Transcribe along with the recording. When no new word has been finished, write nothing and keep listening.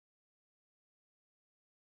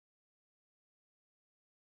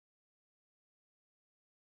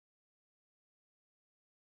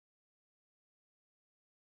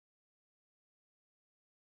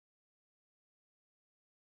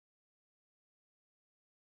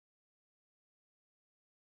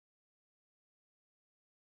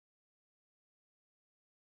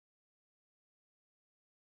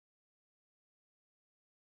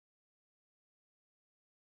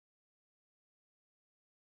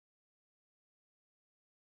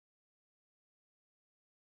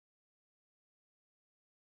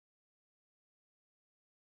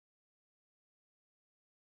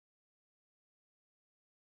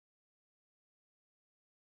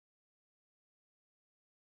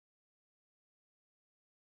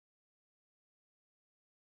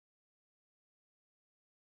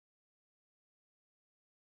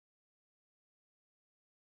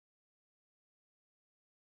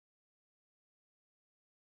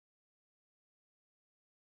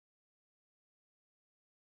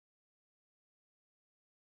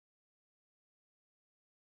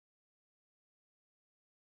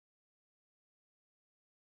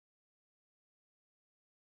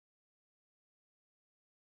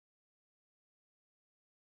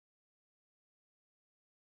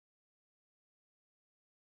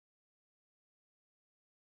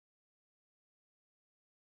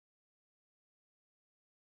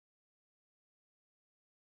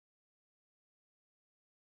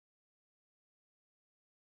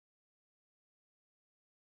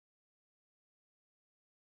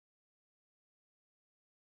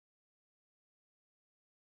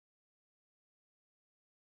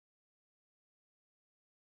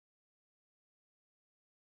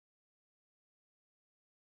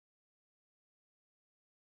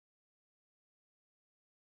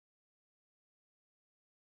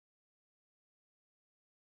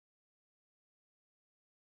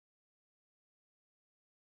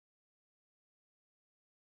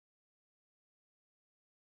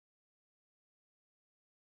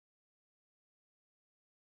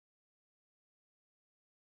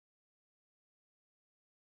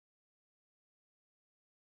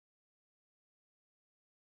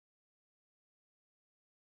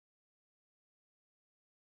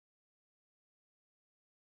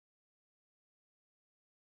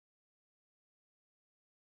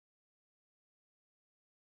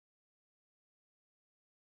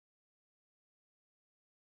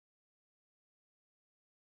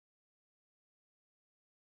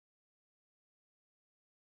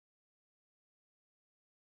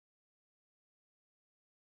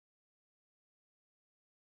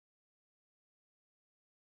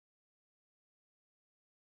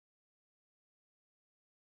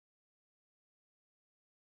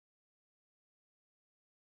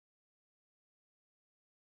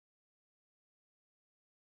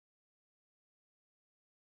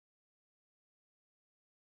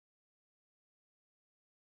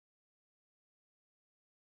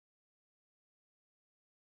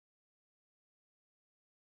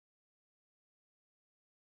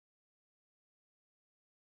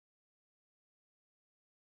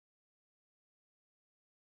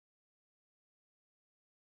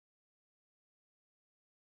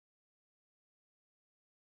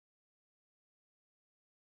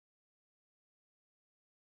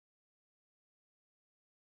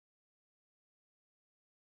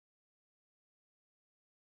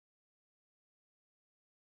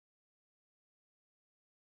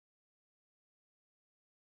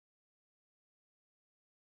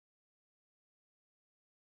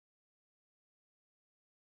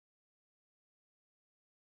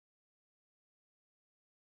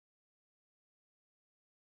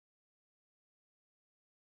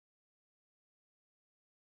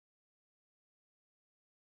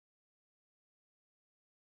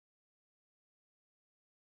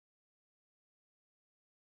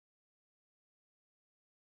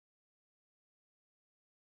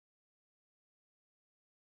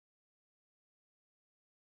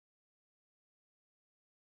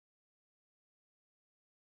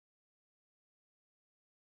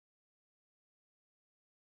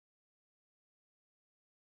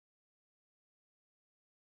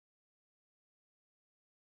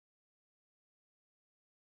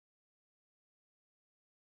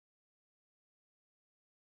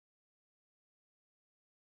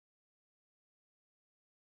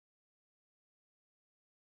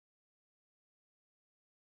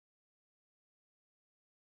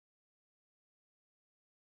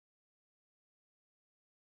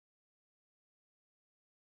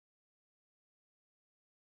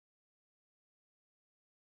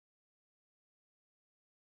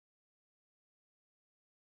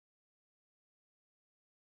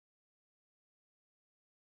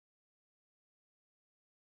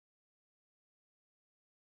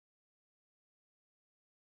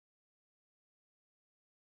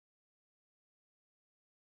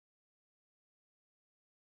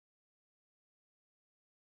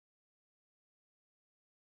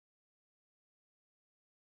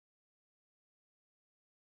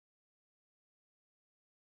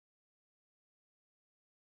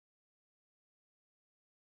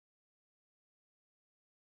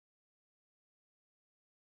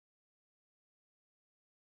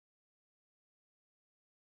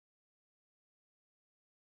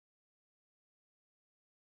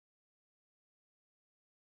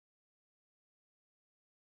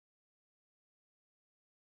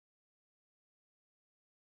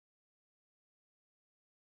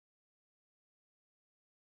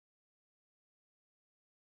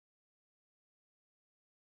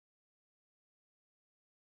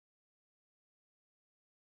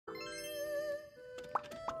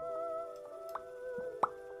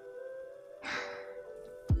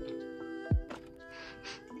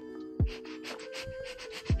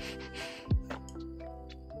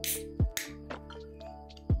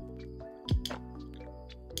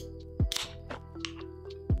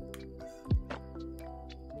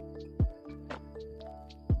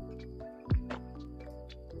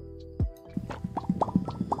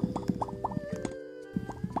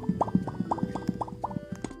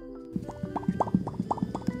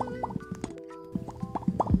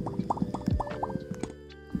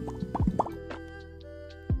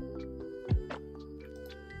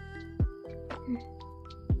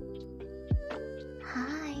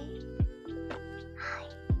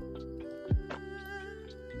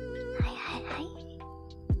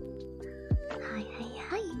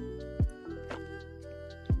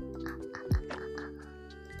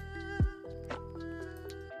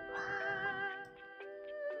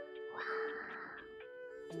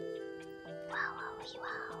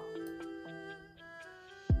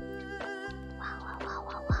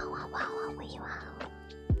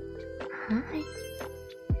Hi.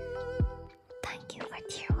 Thank you for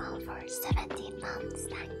tier 1 for 17 months.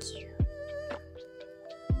 Thank you.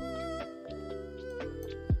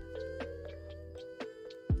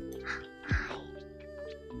 Hi.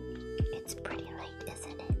 It's pretty late,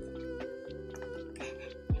 isn't it?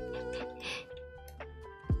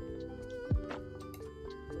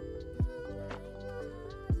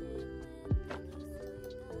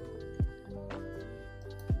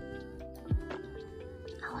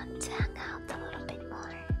 I want to hang out a little bit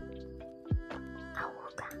more.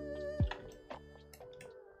 AWOOO.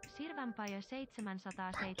 Sirvänpaja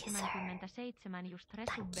 777 just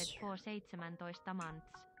resubbed for 17 months.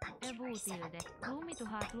 AWOOO tilde.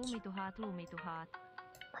 Lumituhat.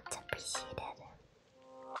 Much appreciated.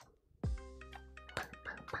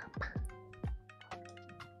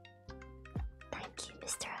 Thank you,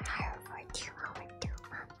 Mr. Hire, for 2 hour 2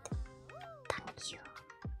 month. Thank you.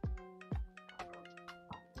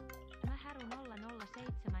 Mä häru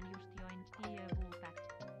 007 just join AWOOO back.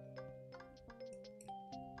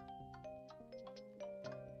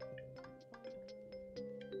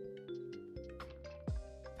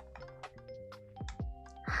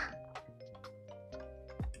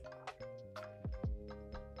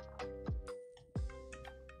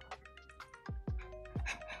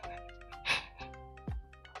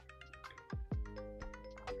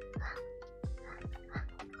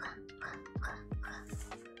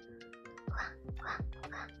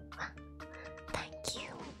 Thank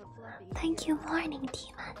you. Thank you, morning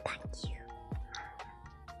demon. Thank you.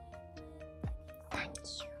 Thank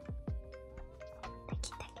you. Thank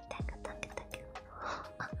you. Oh,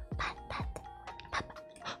 pat.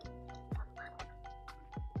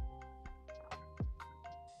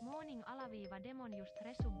 Morning _ demon just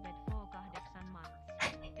resubbed for 8 months.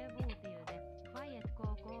 AWOOO tilde. Quiet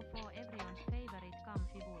KK for everyone's favorite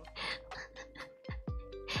comfy wolf.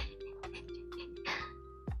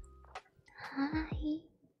 Hi.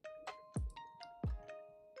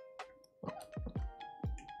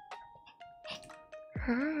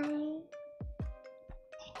 Hi.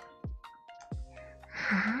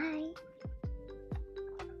 Hi.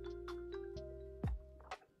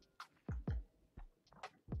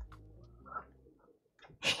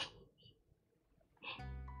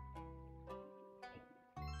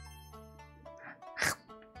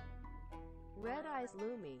 Red Eyes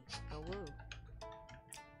Lumi, AWOOO.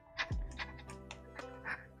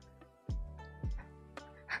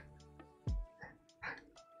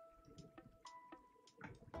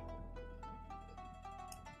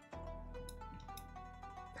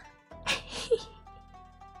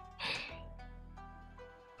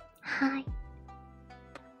 Hi.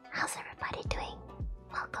 How's everybody doing?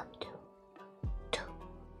 Welcome to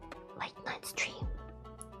late night stream.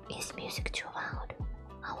 Is music too loud?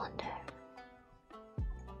 I wonder.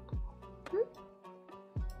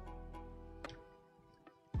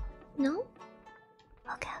 No?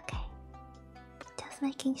 Okay. Just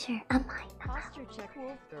making sure. Am I? Posture check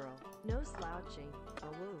wolf girl. No slouching.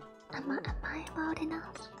 AWOOO. Am I loud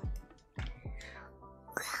enough?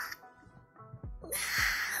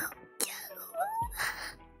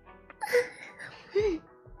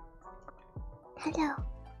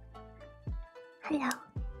 Hello.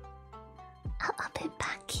 I'll be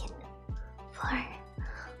back in for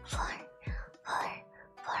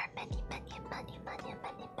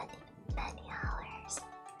many hours.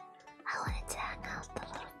 I wanted to hang out a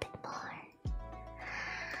little bit more.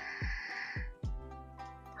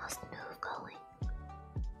 How's Moo going?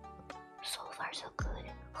 So far so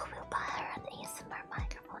good. Who will buy her an ASMR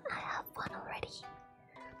microphone? I have one already,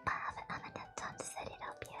 but I haven't had time to set it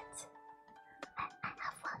up yet. I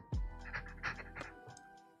have one.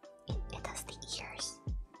 It has the ears.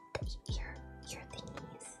 The ear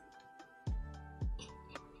thingies.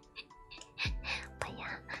 But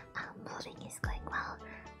yeah, moving is going well.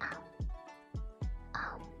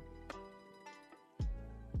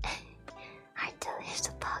 Hard to lift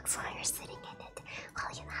the box while you're sitting in it.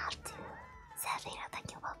 Well, you have to. Savira,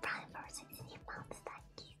 thank you for Prime for 16 months.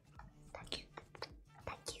 Thank you.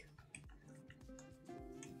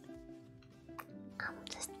 I'm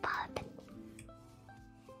just popping.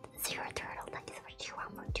 Zero Turtle, thank you for 2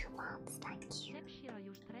 months. Thank you. Sepshiro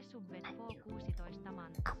just resubbed for 16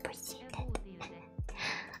 months. Appreciate AWOOO it.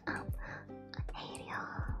 tilde. Hey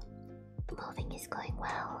y'all. Moving is going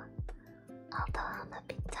well, although I'm a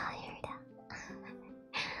bit tired.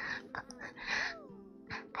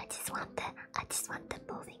 I just want the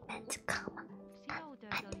moving man to come and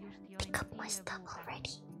pick up my stuff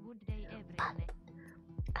already. But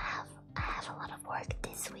I have a lot of work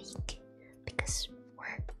this week because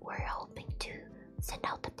we're hoping to send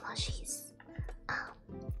out the plushies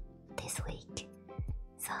this week.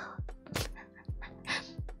 So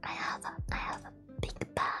I have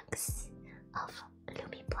big bags of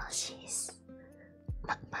Lumi plushies.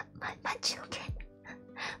 My children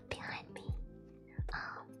behind me.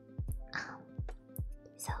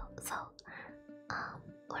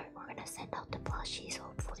 We're gonna send out the plushies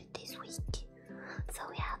hopefully this week. So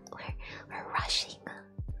we're rushing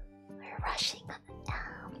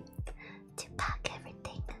to pack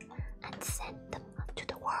everything and send them to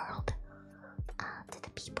the world, to the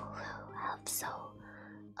people who have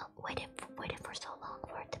waited for so long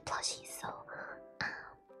for the plushies. So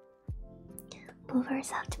movers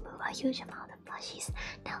have to move a huge amount of plushies.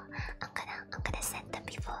 Now I'm gonna send them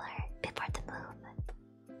before the move.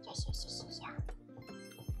 Yeah.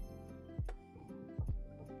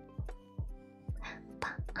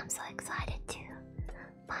 But I'm so excited to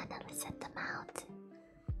finally send them out.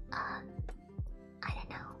 I don't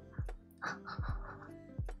know.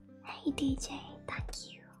 Hey DJ,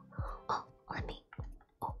 thank you. Oh, let me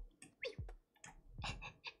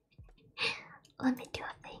do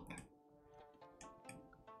a thing.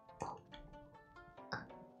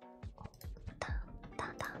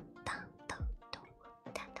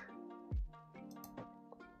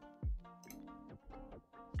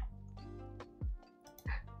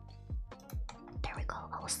 There we go.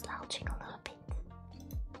 I was slouching a little bit.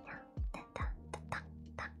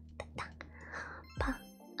 But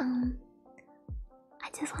I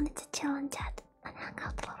just wanted to chill and chat and hang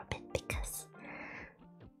out a little bit because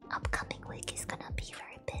upcoming week is gonna be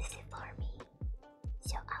very busy for me.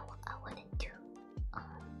 So I wanted to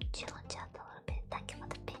chill and chat a little bit. Thank you for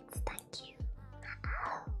the bits. Thank you.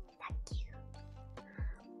 Oh, thank you.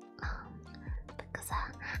 Because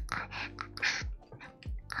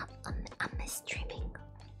I miss streaming.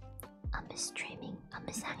 I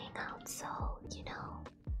miss hanging out. So you know.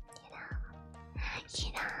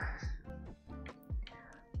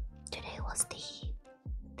 Today was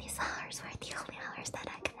these hours were the only hours that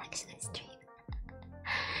I could actually stream.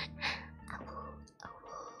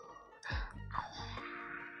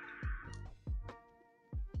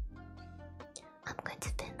 I'm going to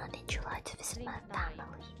Finland in July to visit my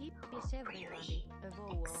family. Really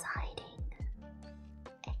exciting.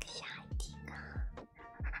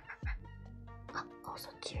 Also,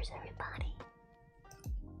 cheers everybody.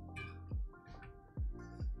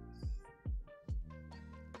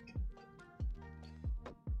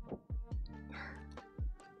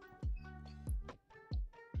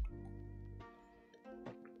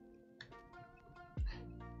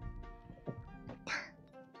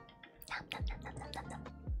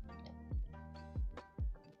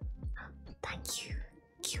 Thank you,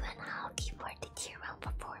 Q and Howdy, for the tier 1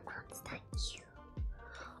 for 4 months. Thank you.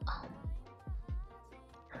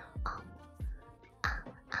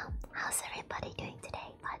 How's everybody doing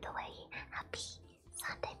today? By the way, happy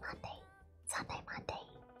Sunday Monday.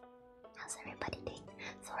 How's everybody doing?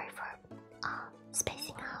 Sorry for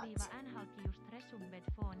spacing out.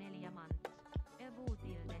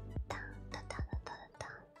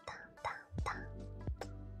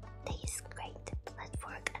 Day is great. Let's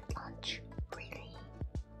work at lunch. Really?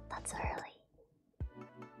 That's early.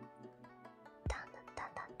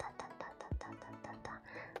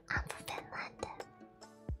 I'm from Finland.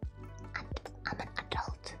 I'm an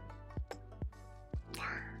adult.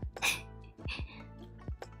 Yeah.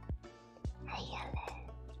 Hey, Ellen.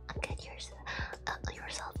 I'm good.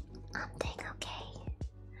 Yourself. I'm doing okay.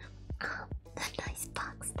 Nice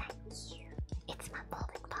box. Thank you. It's my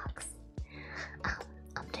moving box.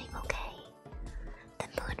 I'm doing okay. The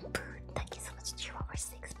moon boot. Thank you so much. You're over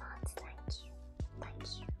 6 months. Thank you.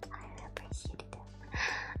 I appreciate it.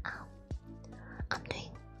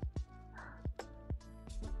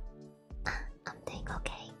 I'm doing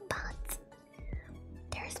okay, but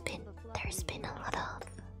there's been a lot of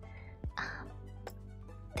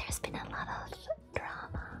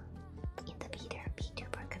drama in the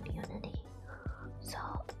Vtuber community, so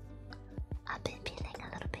I've been feeling a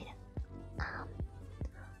little bit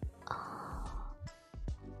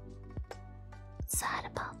sad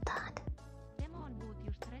about that.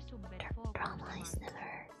 Drama is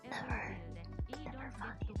never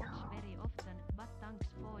fun, you know.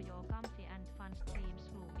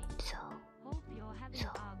 So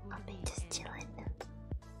I've been just chilling.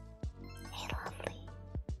 Hey, lovely.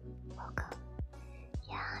 Welcome.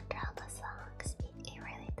 Yeah, drama sucks. It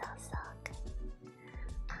really does suck.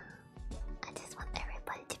 I just want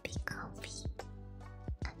everybody to be comfy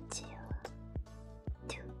and chill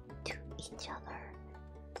to each other.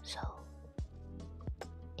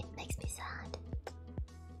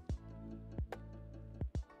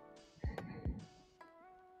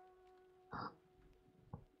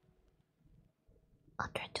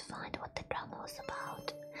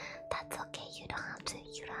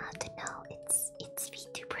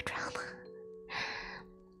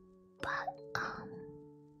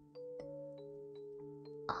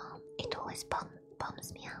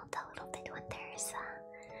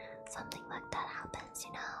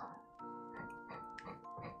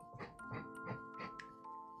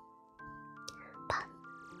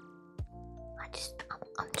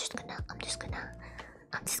 I'm just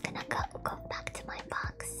gonna go back to my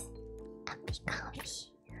box and be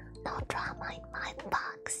comfy. No drama in my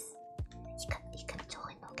box. You can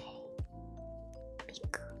join, okay?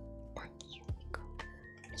 Miku, thank you, Miku.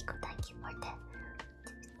 Miku, thank you for the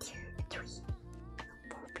tier 3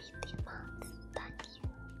 for 15 months. Thank you.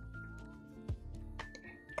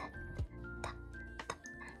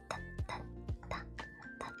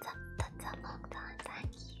 That's a long time.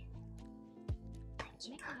 Thank you. Thank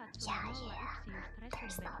you. Yeah.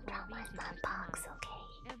 There's no drama in my box, okay?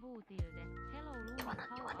 You wanna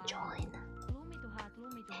join?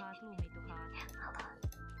 Hold on.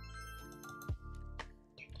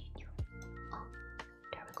 Oh,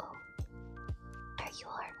 there we go. There you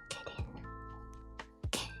are, kidding.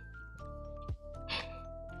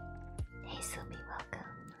 Hey Sumi,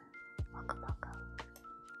 welcome. Welcome.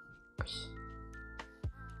 Whoosh.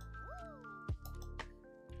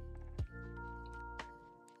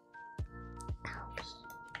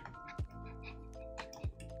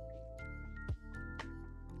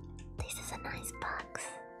 This is a nice box.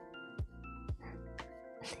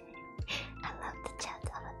 I love the chat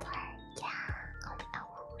avatar. Yeah, only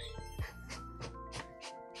AWOOO.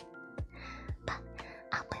 But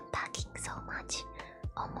I've been packing so much,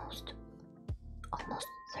 almost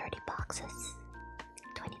 30 boxes,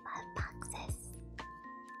 25 boxes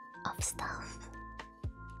of stuff.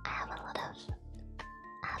 I have a lot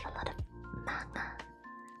of manga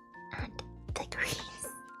and degrees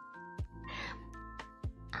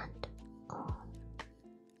and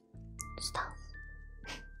stuff.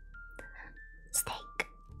 Steak,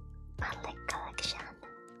 my leg collection.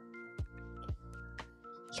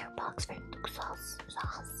 Your box for sauce.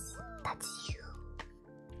 That's you.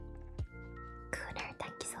 Cooner,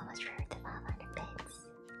 thank you so much for the 500 bits.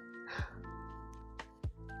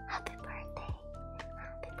 Happy birthday,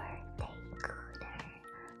 Cooner.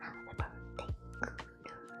 Happy birthday,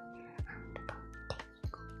 Cooner. Happy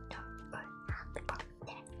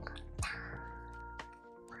birthday, Cooner.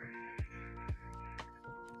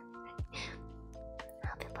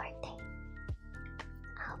 Happy birthday.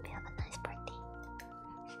 I hope you have a nice birthday.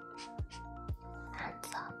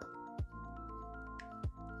 Hands up.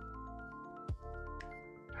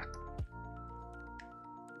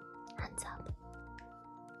 Hands up.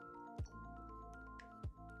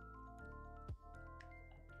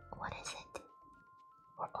 What is it?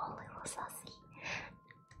 We're all a little saucy.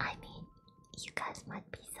 I mean, you guys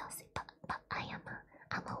might be saucy, but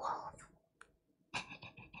I'm a wolf.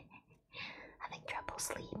 Having trouble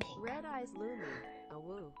sleeping. Red Eyes Lumi,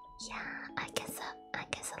 AWOOO. Yeah, I guess a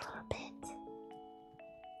little bit.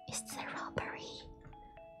 It's a robbery.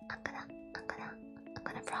 I'm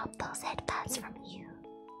gonna rob those headbands from you.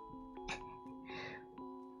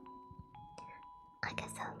 I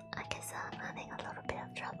guess I'm having a little bit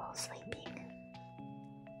of trouble sleeping.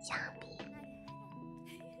 Yummy.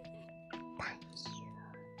 Thank you.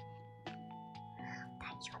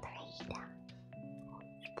 Thank you for the raid.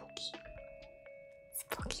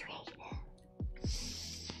 Spooky raid.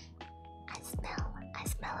 I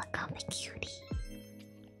smell a comic cutie.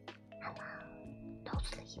 Hello. No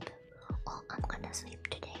sleep. Oh, I'm gonna sleep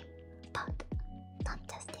today, but not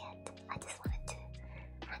just yet. I just wanted to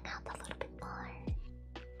hang out a little bit more.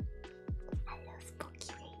 Hello,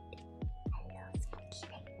 Spooky Raid. Hello, Spooky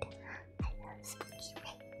Raid. Hello, Spooky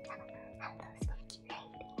Raid. Hello, Spooky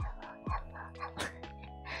Raid. Hello.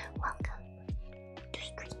 Welcome to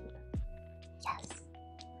stream. Yes.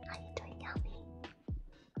 How you doing, Yummy?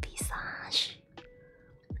 Visage.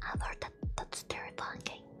 I've heard that's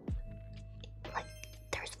terrifying. Like,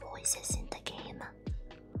 there's voices in the game.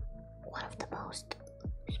 One of the most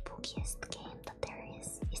spookiest game that there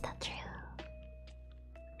is. Is that true?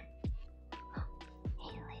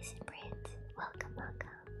 Hey, Lazy Brit. Welcome.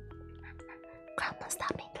 Grandma,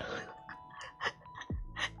 stop me.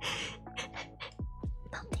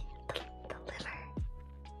 Nothing. The liver.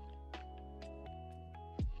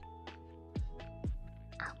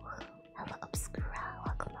 AWOOO. Hello, Obscura.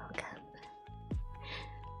 Welcome.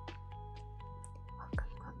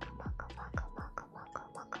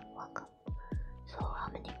 Welcome. So how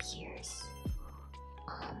many beers? I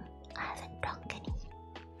haven't drunk any.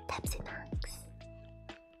 Pepsi Max.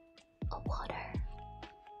 Or water.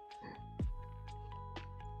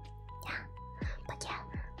 Yeah. But yeah,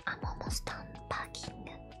 I'm almost done packing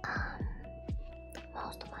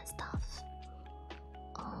most of my stuff.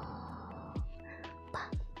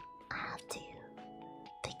 But I have to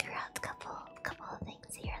figure out a couple of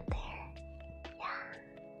things here and there. Yeah.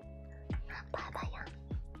 Bye, Young.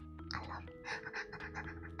 I love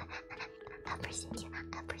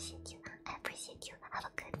I appreciate you. Have a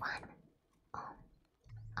good one.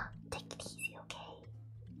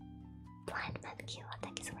 Thank you.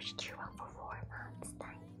 Thank you so much. Cheer on for 4 months.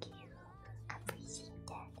 Thank you. I appreciate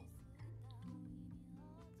that.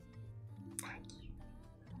 Thank you.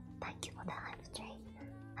 Thank you for the live stream.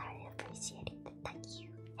 I really appreciate it. Thank you.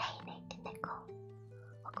 Hey Nate and Nicole.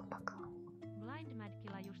 Welcome. Blind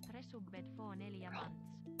Madkilla just resubbed for 4 months.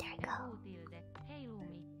 There you go. AWOOO tilde. Hey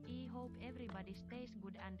Lumi, I hope everybody stays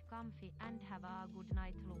good and comfy and have a good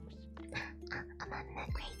night, Lums. I'm having a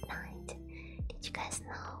great night. Did you guys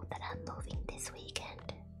know that I'm moving this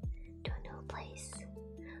weekend to a new place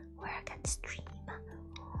where I can stream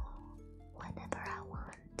whenever I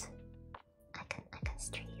want? I can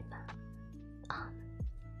stream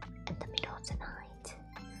in the middle of the night.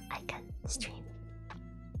 I can stream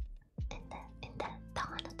in the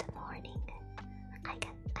dawn of the morning. I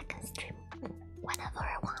can stream whenever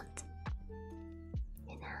I want.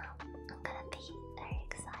 You know, I'm gonna be very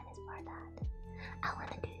excited for that. I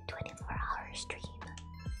wanna do 24-hour stream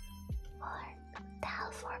for the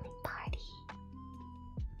housewarming party.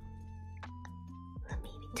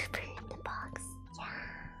 Lumi Vtuber in the box.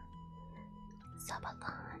 Yeah.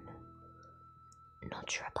 Subathon. Not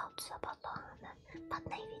sure about Subathon, but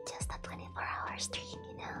maybe just a 24-hour stream,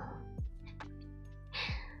 you know.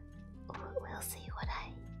 We'll see what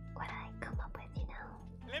I come up with, you know.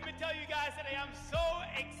 Let me tell you guys that I am so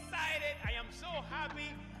excited. I am so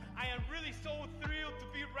happy. I am really so thrilled to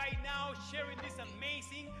be right now sharing this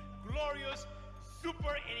amazing, glorious,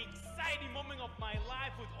 super and exciting moment of my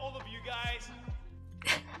life with all of you guys.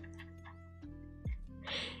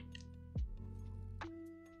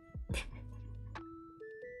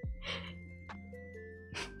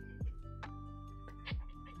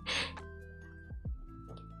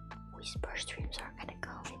 Whisper streams are kinda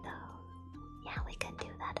comfy though. Yeah, we can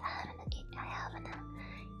do that. I have an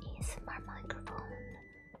ASMR microphone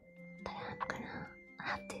that I'm gonna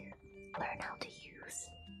have to learn how to use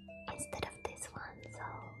instead of this one, so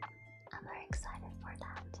I'm very excited for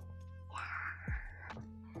that. Yeah,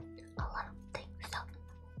 a lot of things. So,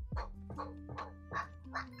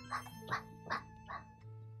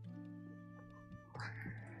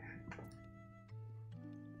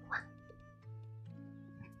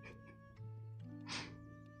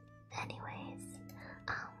 anyways,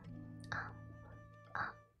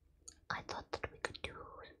 I thought that we could do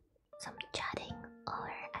some chatting,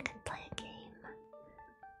 or I can play a game.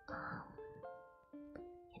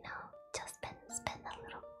 You know, just spend a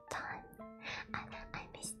little time. I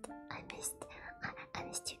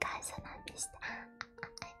missed you guys, and I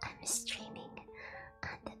missed streaming,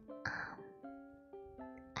 and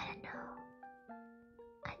I don't know.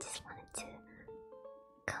 I just wanted to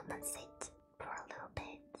come and sit for a little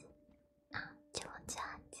bit, chill and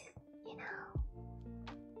chat, you know.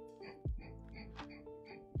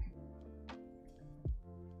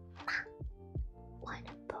 Why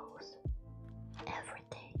not both?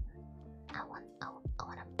 Everything. I want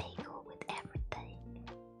a bagel with everything.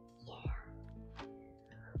 Yeah.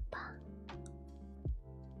 But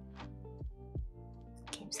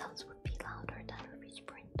game sounds would be louder than a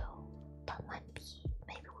whispering though. That might be.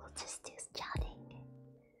 Maybe we'll just do chatting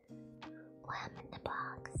while I'm in the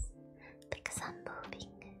box, because I'm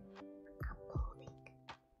moving.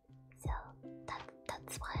 So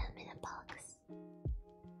that's why I'm in a box.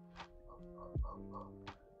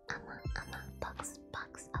 I'm a box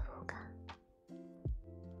AWOOO.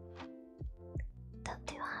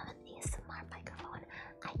 Do you have an ASMR microphone?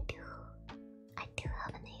 I do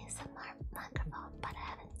have an ASMR microphone, but I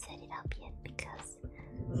haven't set it up yet because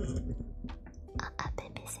I've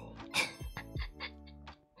been busy.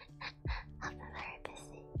 I've been very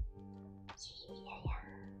busy. Yeah.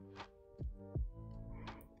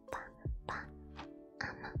 But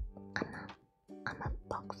I'm a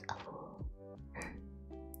box AWOOO.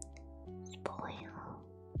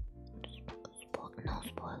 No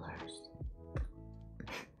spoilers.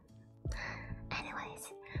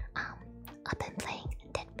 Anyways, I've been playing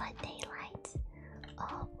Dead by Daylight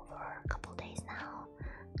for a couple days now,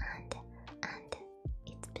 and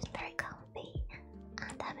it's been very comfy.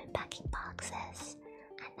 And I've been packing boxes,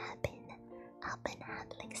 and I've been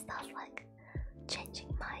handling stuff like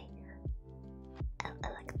changing my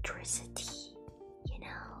electricity. You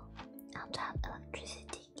know, I have to have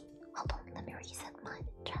electricity. Hold on, let me reset mine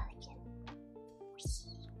and try again.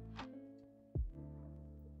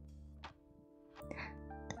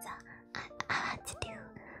 So I had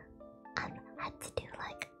to do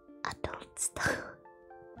like adult stuff.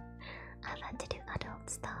 I've had to do adult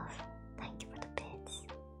stuff. Thank you for the bits,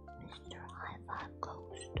 Mr. High Five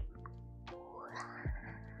Ghost.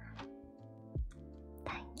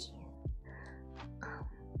 Thank you.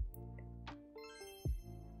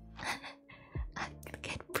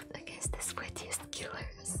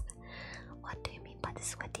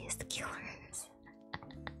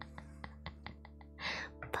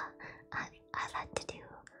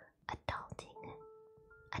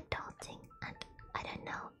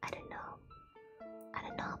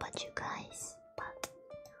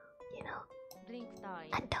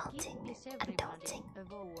 Kiss everybody.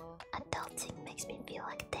 AWOOO. Adulting makes me feel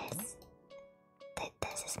like this.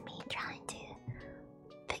 This is me trying to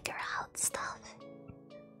figure out stuff.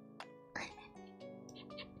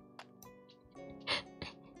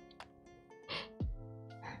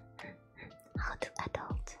 How to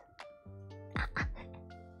adult.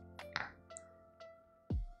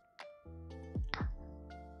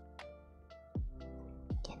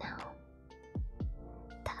 You know,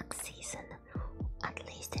 tax season, at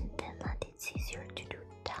least in Finland, it's easier to do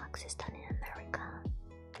taxes than in America.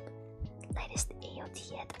 Latest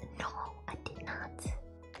AOT yet? No, I did not.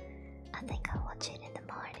 I think I'll watch it in the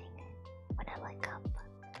morning when I wake up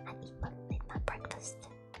and eat my breakfast.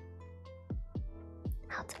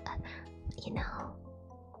 How to, you know.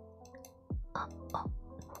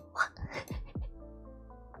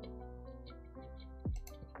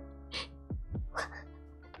 What?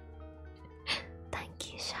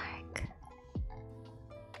 Thank you, Shark.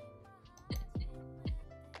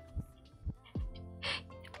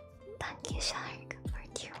 Thank you, Shark, for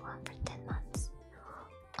tier 1 for 10 months.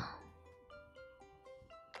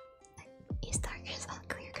 You start yourself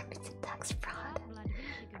clear committed tax fraud.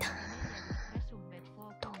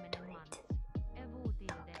 Don't do it.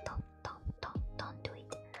 Don't do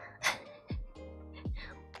it.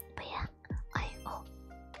 But yeah, I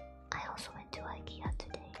also went to IKEA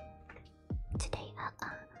today. Today, I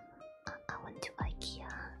went to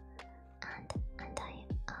IKEA and I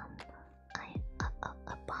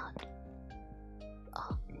bought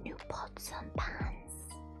new pots and pans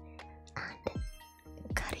and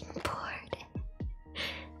cutting board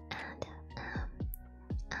and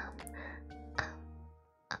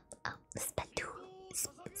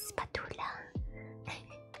spatula,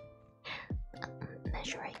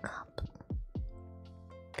 measuring cup,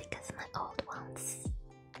 because my old ones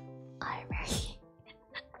are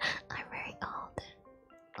very old.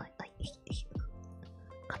 Like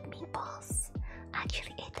got meatballs. I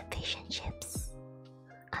actually ate the fish and chips.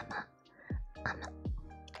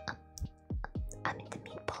 I mean the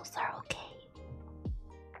meatballs are okay.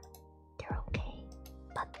 They're okay,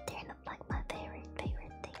 but they're not like my favorite thing,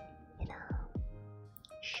 you know.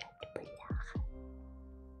 Shut up. Yeah.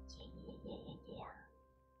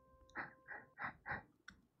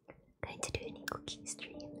 Going to do any cooking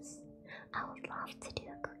streams? I would love to do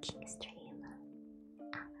a cooking stream.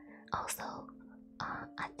 Also,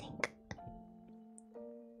 I think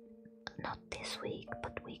not this week,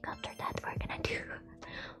 but week after that we're gonna do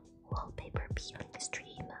wallpaper peeling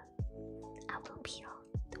stream. I will peel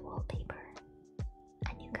the wallpaper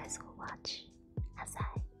and you guys will watch as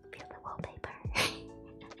I peel the wallpaper.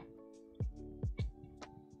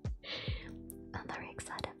 I'm very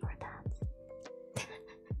excited for that.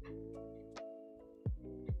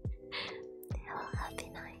 Hello, happy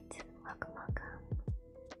night. Welcome.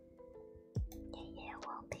 Yeah,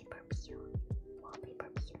 wallpaper peeling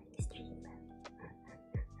stream.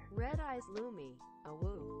 Red Eyes Lumi.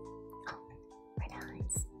 AWOOO. Oh, red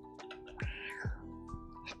eyes.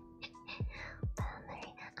 But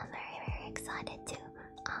I'm very excited to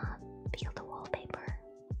peel the wallpaper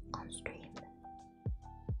on stream.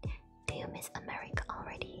 Do you miss America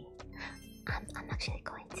already? I'm actually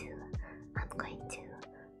going to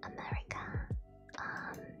America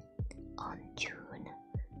on June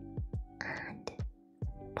and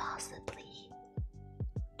possibly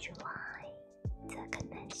July to a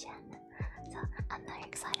convention. So I'm very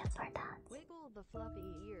excited for that. Wiggle the fluffy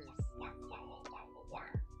ears. Yeah.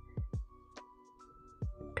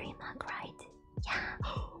 Dream hug, right? Yeah.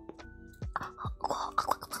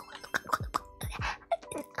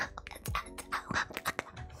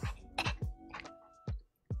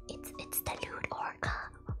 It's the lewd orca.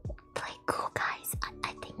 Play cool, guys. I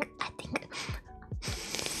think.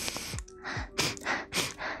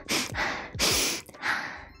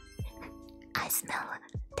 I smell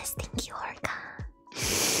the stinky orca.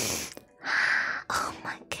 Oh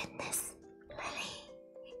my goodness, Lily.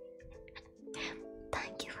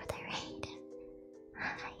 Thank you for the raid.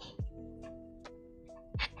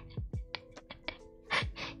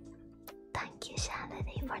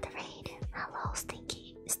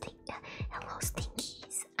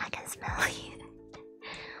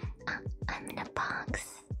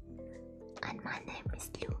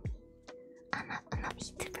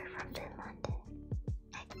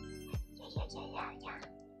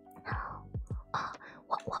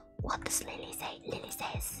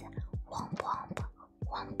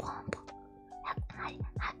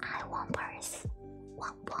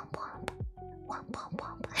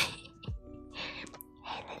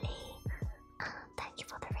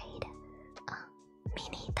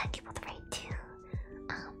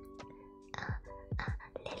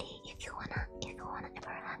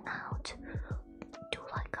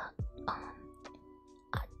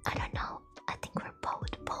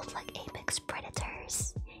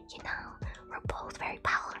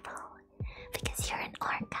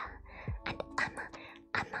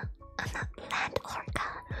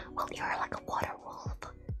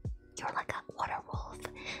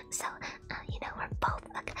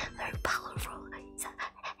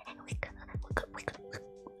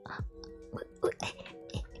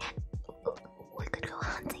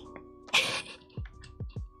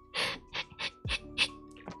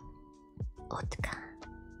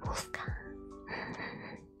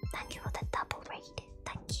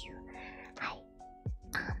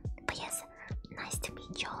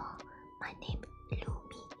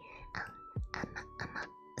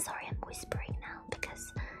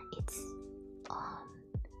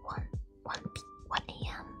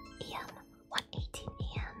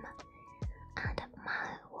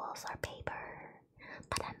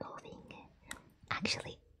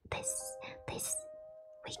 actually, this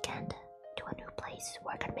weekend to a new place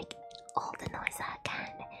where I can make all the noise I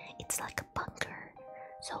can. It's like a bunker.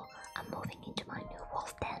 So I'm moving into my new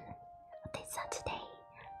wolf den this Saturday.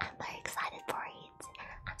 I'm very excited for it.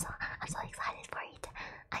 I'm so excited for it.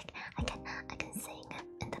 I can sing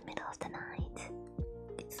in the middle of the night.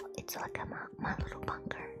 It's like my little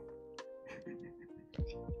bunker.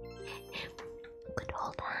 Could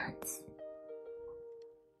hold hands.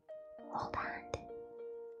 Hold hand.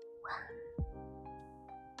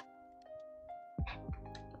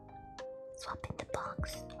 Swapping the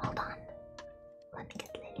box. Hold on. Let me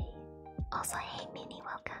get Lily. Also, hey Minnie,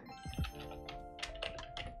 welcome.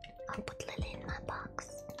 I'll put Lily in my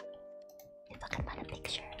box. If I can find a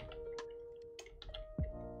picture.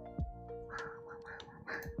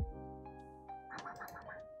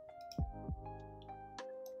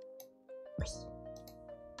 Whee.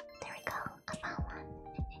 There we go. I found one.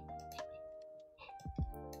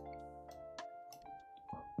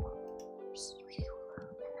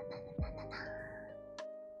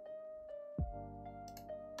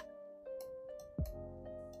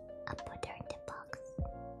 I put her in the box.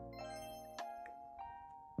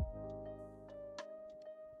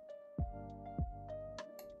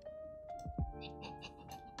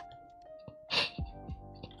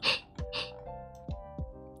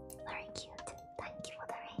 Very cute. Thank you for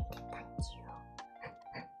the raid. Thank you.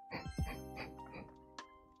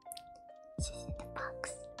 She's in the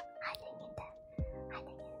box. Hiding in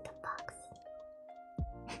the box.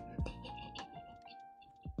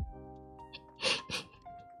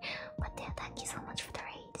 But yeah, thank you so much for the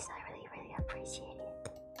raids. I really appreciate it.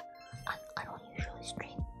 I don't usually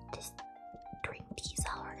stream during these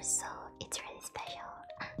hours, so it's really special.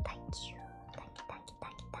 Thank you.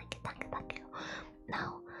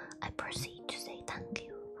 Now I proceed to say thank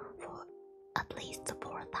you for at least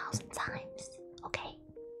 4,000 times. Okay?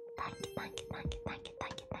 Thank you.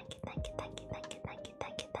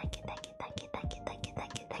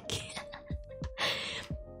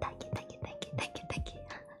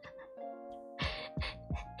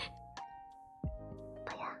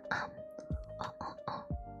 But yeah,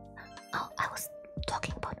 oh, I was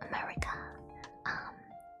talking about America.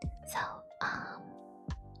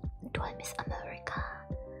 Do I miss America?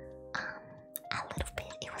 A little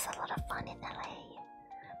bit. It was a lot of fun in LA,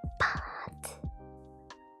 but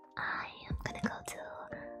I am gonna go to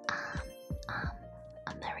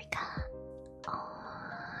America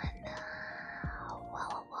on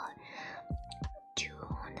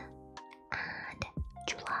June and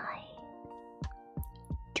July.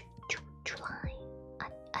 July.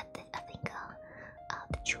 I think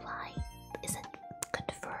the July isn't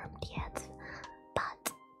confirmed yet,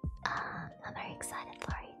 but I'm very excited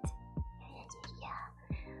for it. Yeah.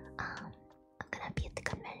 I'm gonna be at the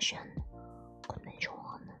convention.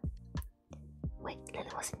 Wait, Lily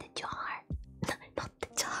was in the jar. Not the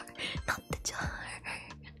jar.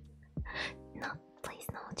 No, please,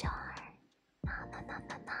 no jar. No.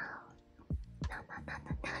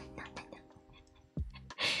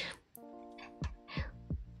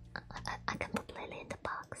 I can put Lily in the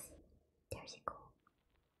box. There she go.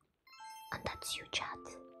 And that's you, chat.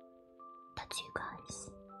 That's you guys.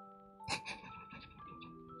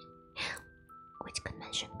 Which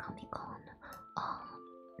convention? Comic-Con? Oh,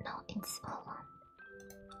 no, it's hold on.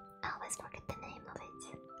 I always forget the name of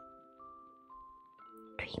it.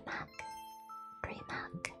 DreamHack.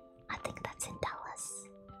 I think that's in Dallas.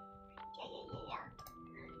 Yeah.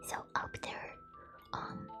 So I'll be there,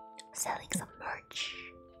 selling some merch.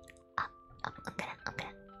 I'll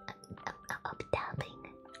be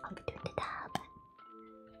dabbing. I'll be doing the dab.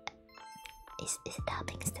 Is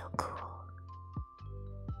dabbing still cool?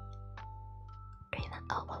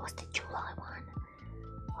 Oh, what was the July one?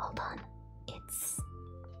 Hold on.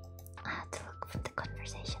 I have to look for the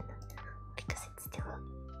conversation because it's still.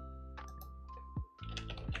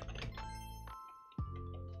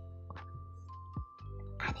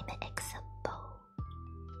 Anime Expo.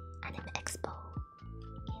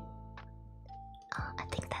 I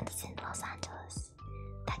think that's in Los Angeles.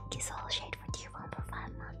 Thank you, Soul Shade, for tier 1 for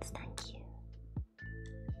 5 months. Thank you.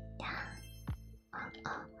 Yeah.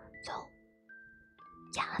 So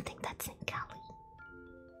yeah, I think that's in California,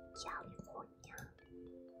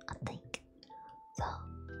 I think. So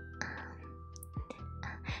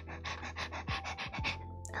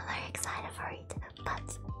I'm very excited for it,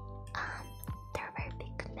 but there are very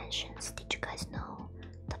big conventions. Did you guys know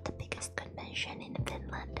that the biggest convention in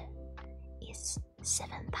Finland is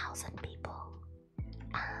 7,000 people?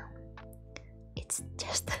 It's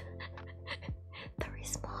just very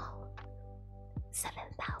small.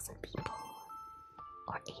 7,000 people,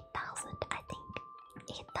 or 8,000, I think.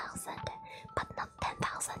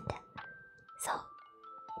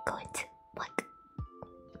 going to like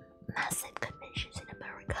massive conventions in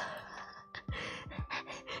America.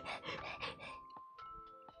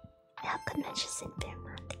 We have conventions in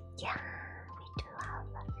Finland. Yeah, we do have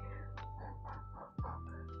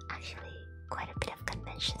actually quite a bit of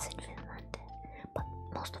conventions in Finland, but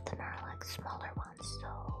most of them are like smaller ones. So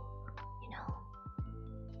you know,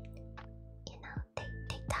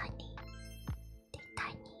 they tiny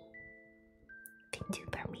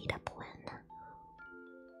Vtuber meetup when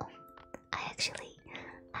I actually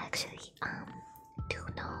do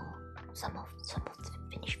know some of the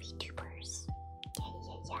Finnish VTubers.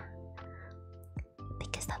 Yeah.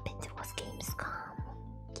 Because that bit was Gamescom.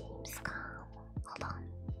 Hold on.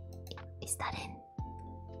 Is that in?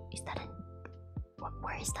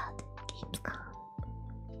 Where is that? Gamescom.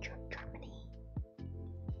 Germany.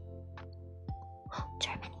 Oh,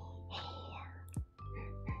 Germany. Yeah.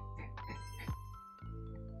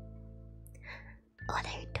 What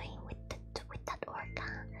are you doing with that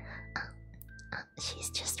orca? She's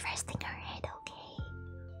just resting her head, okay?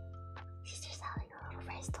 She's just having a little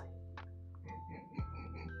rest.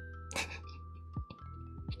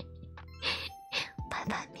 Bye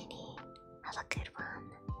bye, Minnie. Have a good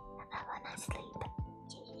one. Have a nice sleep.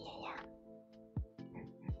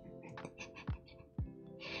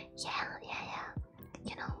 Yeah. Yeah.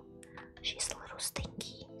 You know, she's a little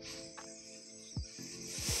stinky.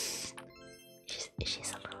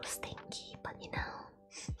 She's a little stinky, but you know,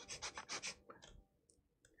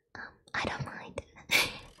 I don't mind.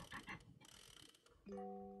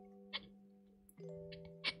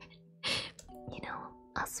 You know,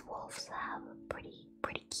 us wolves have a pretty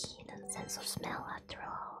keen sense of smell after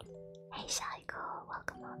all. Hey Shaiko,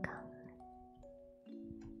 welcome.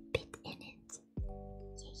 Bit in it.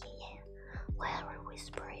 Yeah. Why are we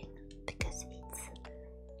whispering? Because it's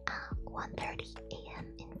 1:30 AM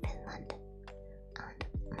in Finland and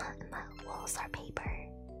my walls are paper.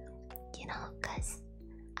 You know, cause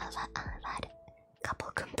I've had a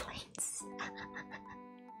couple complaints.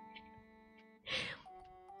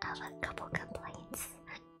 I've had a couple complaints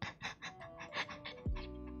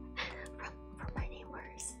from my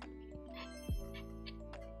neighbors.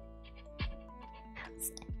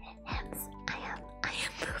 Hence, I am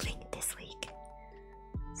moving this week,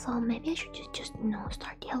 so maybe I should just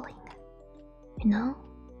start yelling. You know?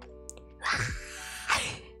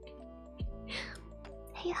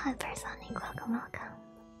 Hey, Hypersonic, welcome.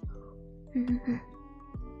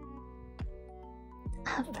 I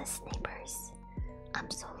have less neighbors. I'm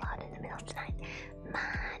so loud in the middle of the night.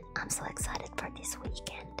 Man, I'm so excited for this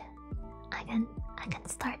weekend. I can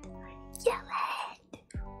start yelling.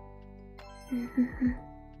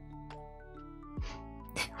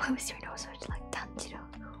 Why was your nose hurt like that, you know?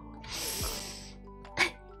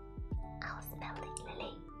 I was smelling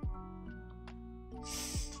Lily.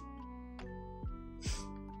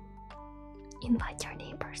 Invite your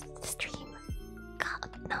neighbors to the stream. God,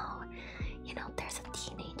 no. You know, there's a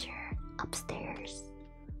teenager upstairs.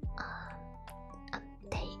 And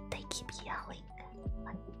they keep yelling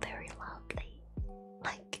like very loudly.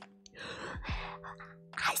 Like,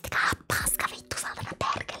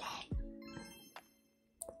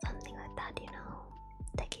 something like that, you know.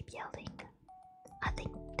 They keep yelling. I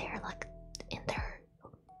think they're like in their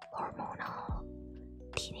hormonal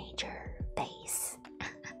teenager phase.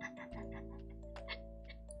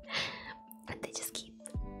 And they just keep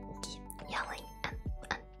yelling and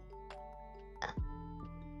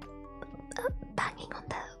banging on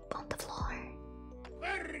the floor.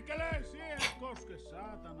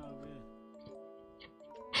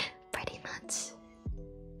 Pretty much.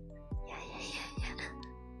 Yeah.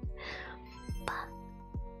 But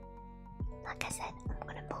like I said, I'm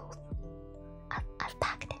gonna move. I've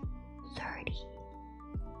packed 30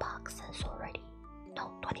 boxes already.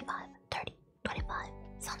 No, 25, 30, 25,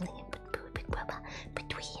 something in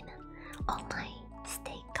between all my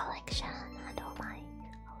steak collection and all my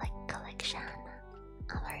leg collection.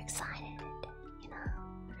 I'm very excited, you know.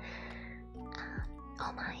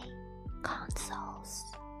 All my consoles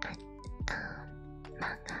and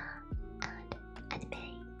manga and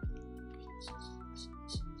anime.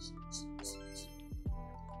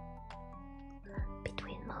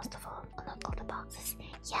 Between most of all the boxes.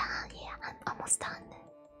 Yeah, I'm almost done.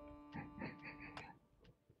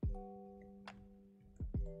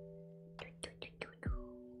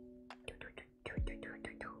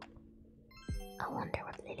 I wonder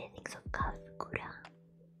what Lily thinks of Kavkura.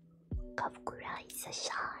 Kavkura is a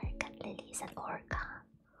shark and Lily is an orca.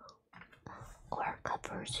 Orca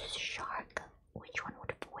versus shark. Which one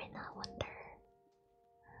would win, I wonder?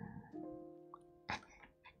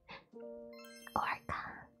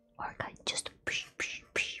 Orca just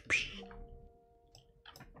psh.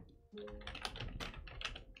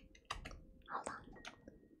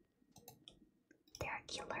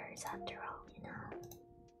 killers after all, you know.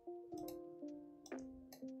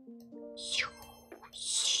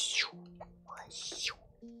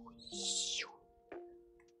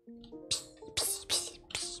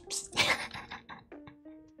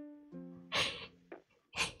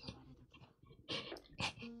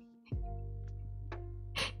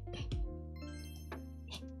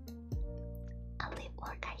 I'll leave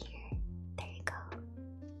Orca here. There you go.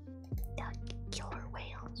 The killer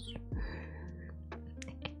whales.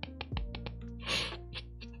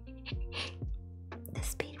 The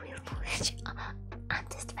speed wheel foolish. I'm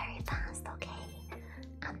just very fast, okay?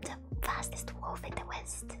 I'm the fastest wolf in the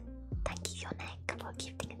west. Thank you, Yonek, for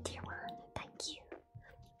gifting a tier 1. Thank you.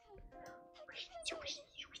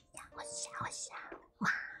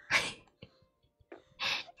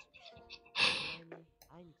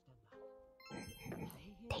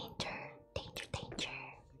 Danger, danger, danger.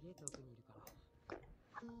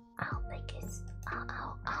 How big is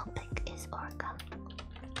Orca? How big is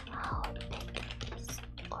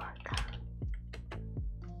Orca?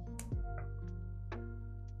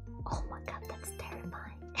 Oh my god, that's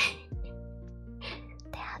terrifying.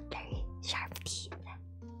 They have very sharp teeth.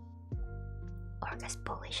 Orcas,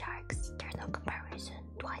 bully sharks, there's no comparison.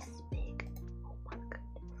 Twice as big. Oh my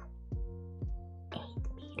goodness. 8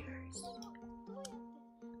 meters.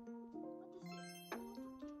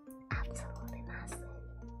 Absolutely massive.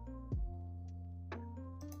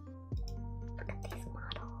 Look at these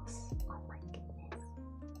models. Oh my goodness.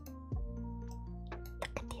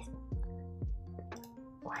 Look at these.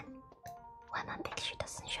 Why my picture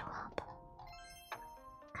doesn't show up?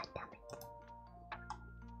 God damn it.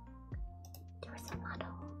 There was a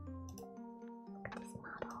model. Look at this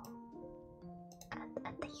model.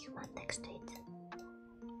 And the human next to it.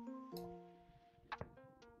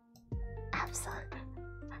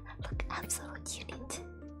 Absolute unit.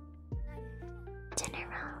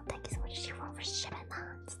 General, thank you so much for 7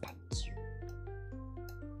 months. Thank you.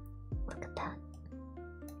 Look at that.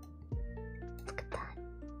 Look at that.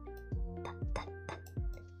 That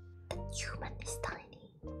human is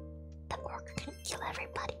tiny. That orca can kill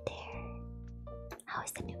everybody there. How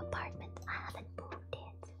is the new apartment? I haven't moved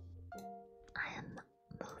yet. I am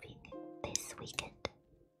moving this weekend.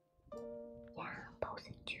 Yeah,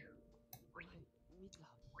 posing too.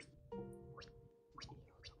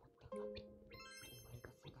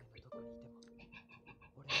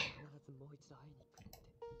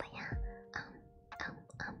 But yeah,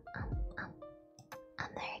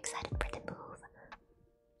 I'm very excited for the move.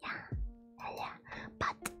 Yeah,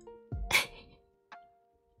 but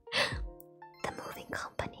the moving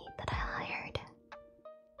company that I hired,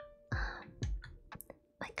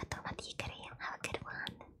 like have a good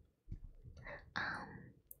one.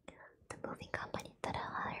 The moving company that I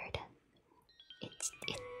hired, it's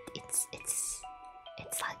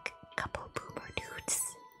like a couple boomer dudes,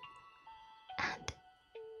 and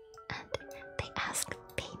they ask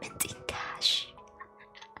payment in cash.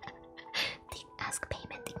 They ask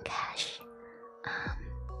payment in cash.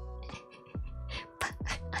 But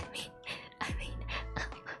I mean,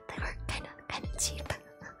 they were kind of cheap.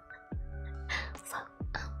 So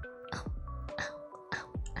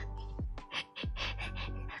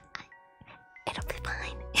it'll be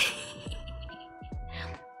fine.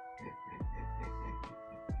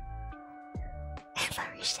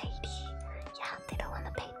 Very shady. Yeah, they don't want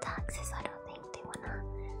to pay taxes. I don't think they want to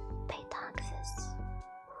pay taxes.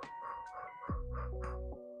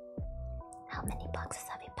 How many boxes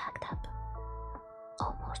have you packed up?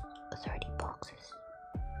 Almost 30 boxes.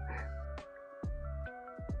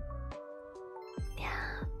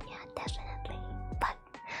 Yeah, definitely. But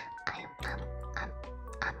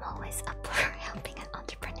I'm always up for helping an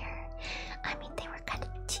entrepreneur. I mean, they were kind of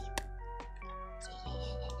cheap.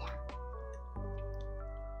 Yeah.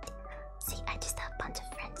 See, I just have a bunch of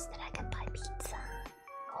friends that I can buy pizza.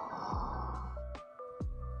 Oh,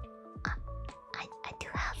 I do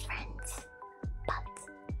have friends, but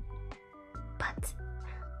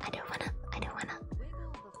I don't wanna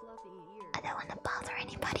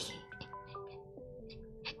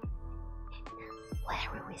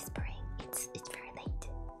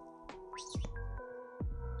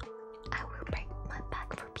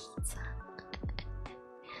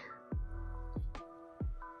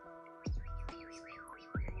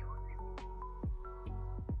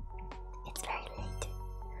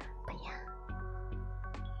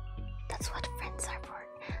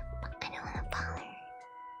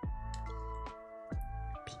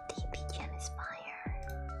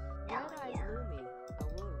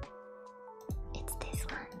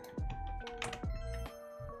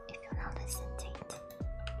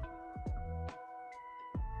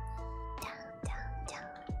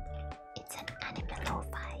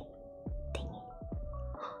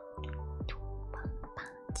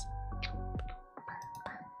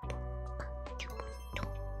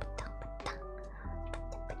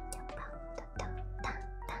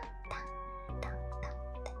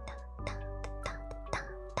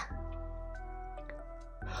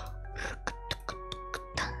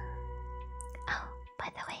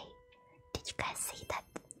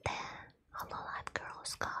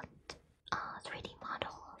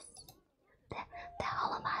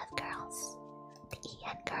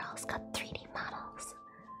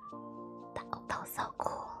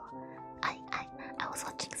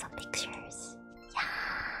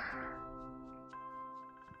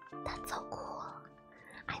That's so cool.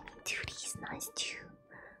 I mean, 2D is nice too.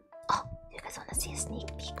 Oh, you guys want to see a sneak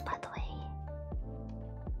peek, by the way,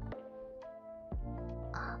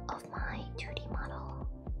 of my 2D model?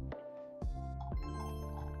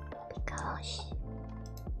 Because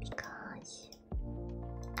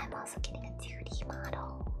I'm also getting a 2D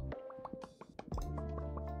model.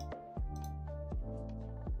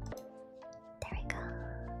 There we go.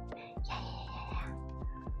 Yeah.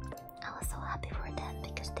 I was so happy for them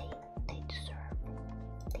because they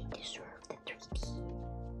deserve the 3D.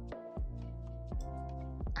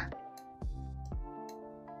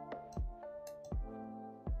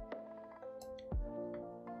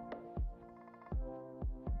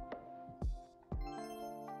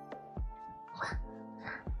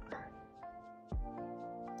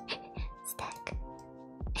 Stack.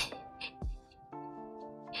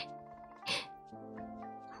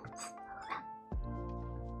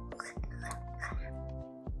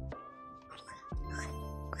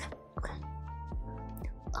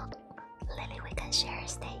 Oh, Lily, we can share a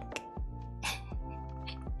steak.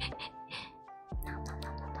 No.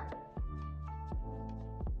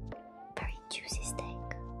 Very juicy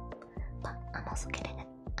steak. But I'm also getting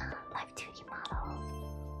a live 2D model.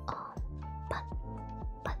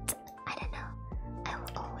 But I don't know. I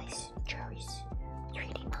will always cherish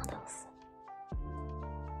 3D models.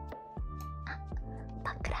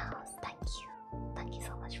 Backgrounds, thank you. Thank you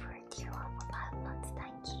so much for tier 1 for 5 months.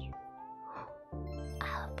 Thank you. I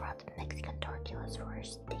have brought Mexican tortillas for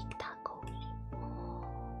steak tacos.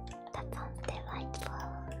 That sounds delightful.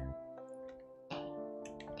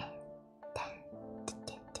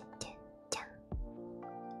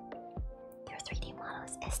 Your 3D model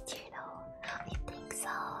is S tier though. I think so.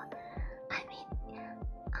 I mean,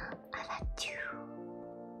 I've had two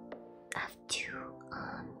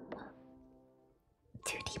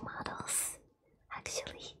 2D models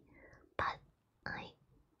actually, but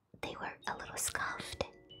they were a little scuffed,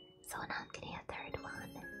 so now I'm getting a third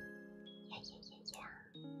one.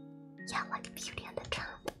 Yeah, like Beauty and the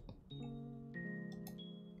Tramp.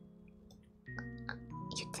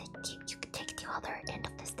 You take the other end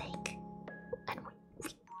of the steak, and we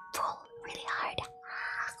pull really hard.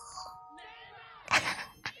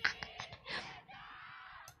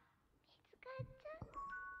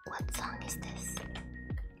 What song is this?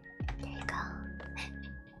 There you go.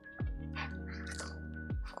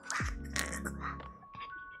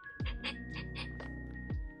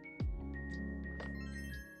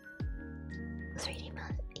 3D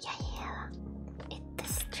model. Yeah.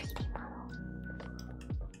 This 3D model.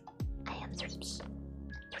 I am 3D.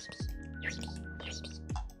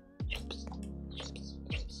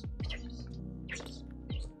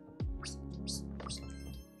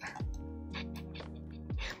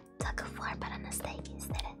 Tug of war, but on a steak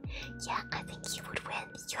instead. Yeah, I think you would win.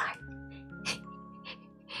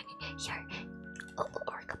 Your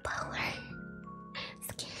orca power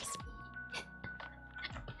scares me.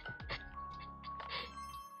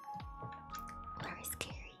 Very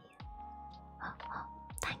scary. Oh,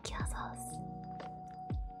 thank you, Azos.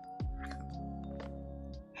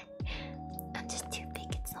 I'm just too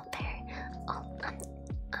big, it's not fair. Oh,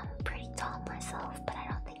 I'm pretty tall myself, but I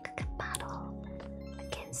don't think I could battle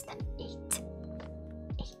against an 8.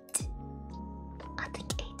 I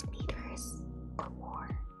think 8 meters or more.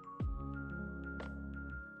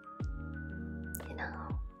 You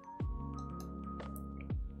know,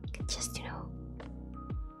 you could just, you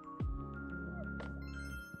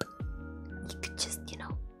could just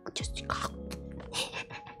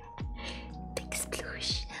big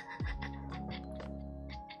sploosh.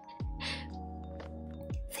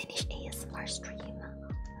 Finish ASMR stream.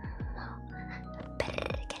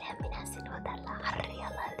 Perkele minä sinua tällä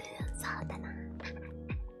harjalla lyön, saatana.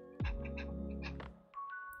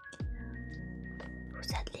 Who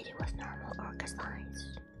said Lily was normal orca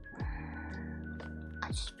size? I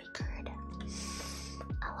just figured.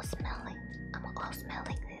 I was smelling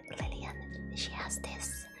Lily, and she has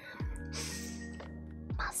this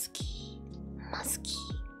musky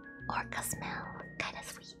orca smell. Kinda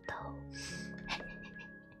sweet though.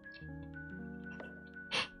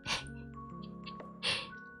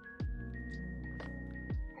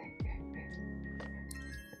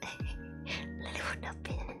 Lily would have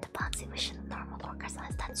been in the box if she was normal orca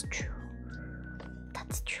size. That's true.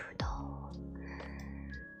 That's true though.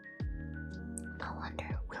 I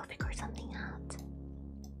wonder, we'll figure something out.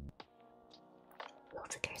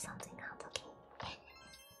 Okay?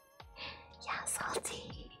 Yeah,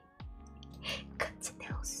 salty. Good to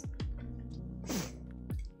know.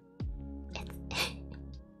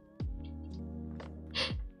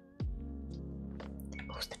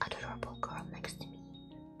 Who's the adorable girl next to me?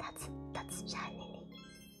 That's Chalily.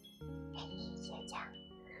 Yeah.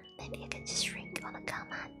 Maybe you can just shrink on a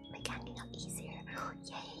command, make hanging out easier.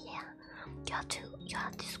 Yeah. You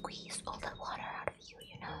have to squeeze all the water out of you,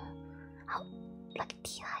 you know? How like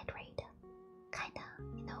dehydrate. Kinda,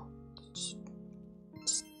 you know.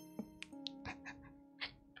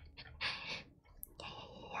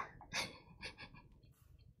 Yeah.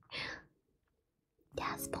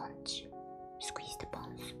 Yeah, sponge. Squeeze the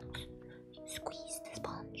sponge. Squeeze the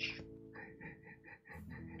sponge.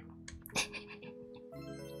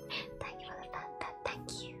 Thank you for the fan pet. Thank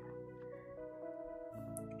you.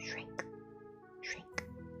 Shrink.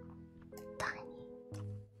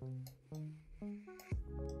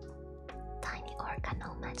 Tiny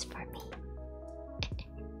organo match for me.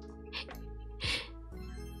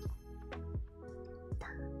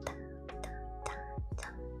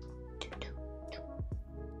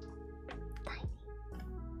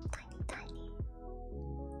 Tiny.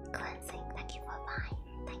 Cleansing, thank you for buying.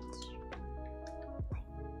 Thank you. I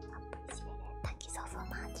appreciate it. Thank you so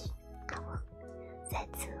much. AWOOO.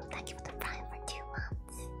 Zetsu, thank you for the prime for 2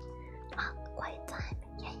 months. Quiet time.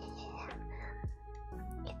 Yeah.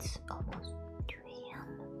 It's almost 2 a.m.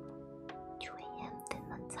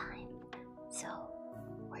 Finland time. So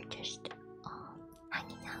we're just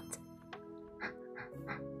hanging out.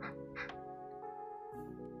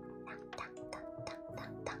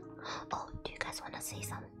 Oh, do you guys want to see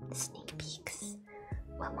some sneak peeks?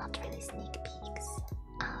 Well, not really sneak peeks.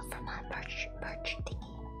 From my merch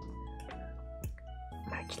thingy,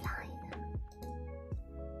 merch line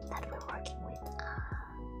that we're working with.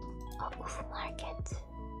 AWOOO Market.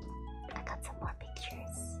 I got some more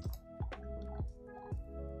pictures.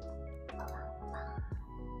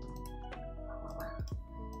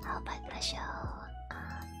 How about I show a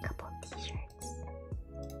couple of t-shirts?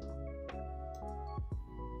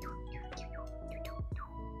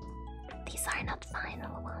 These are not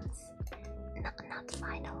final ones. Not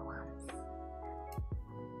final ones.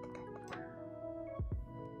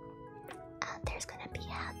 There's gonna be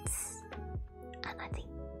hats, and I think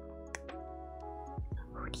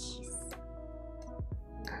hoodies,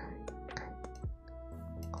 and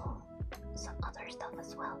some other stuff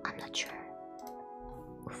as well. I'm not sure.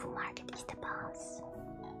 AWOOO Market is the boss.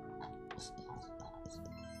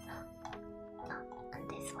 And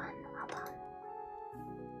this one, hold on.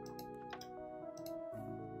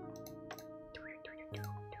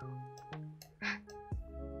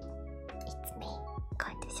 It's me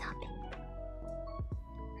going to shopping.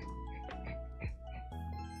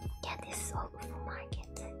 Yeah, this is AWOOO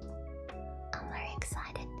Market. I'm very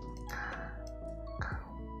excited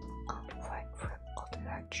for all the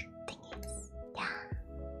merch thingies. Yeah.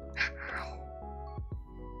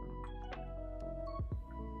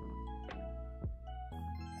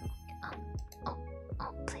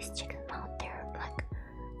 Please check them out. They're like,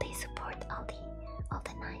 they support all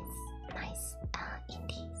the nice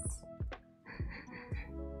indies,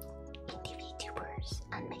 indie VTubers,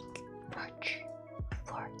 and make merch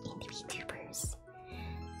for indie VTubers.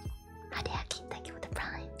 Hadeaki, thank you for the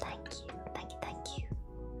prime. Thank you.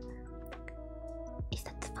 Is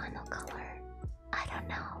that the final color? I don't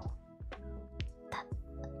know. But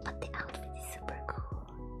the outfit is super cool.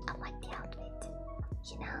 I like the outfit.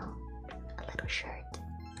 You know, a little shirt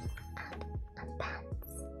and pants.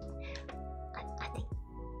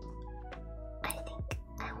 I think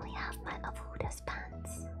I only have my AWOOO's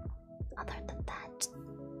pants. Other than that,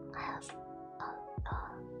 I have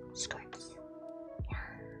skirts. Yeah.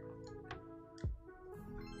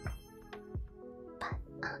 But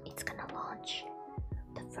it's gonna launch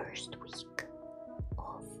the first week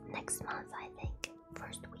of next month, I think.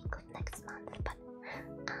 First week of next month, but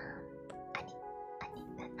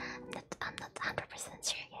I'm not 100%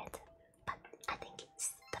 sure yet, but I think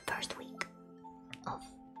it's the first week of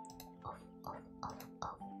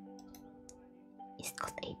it's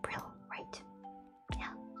called April, right?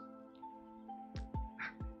 Yeah.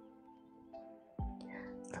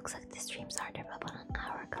 Looks like the stream started about an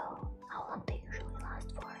hour ago. How long they usually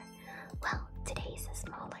last for? Well, today is a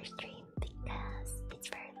smaller stream because it's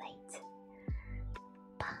very late.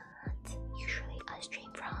 But usually I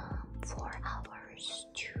stream from 4 hours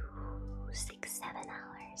to 6-7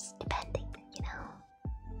 hours, depending, you know.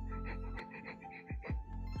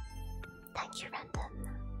 Thank you, Random.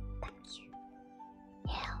 Thank you.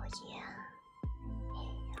 Hell yeah.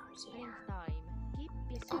 Time. Keep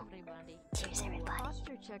everybody. Cheers, everybody.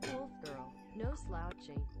 Posture check, Wolf Girl. No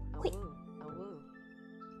slouching. Wait. AWOOO.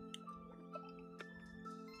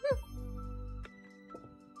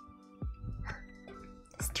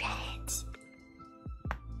 Strange.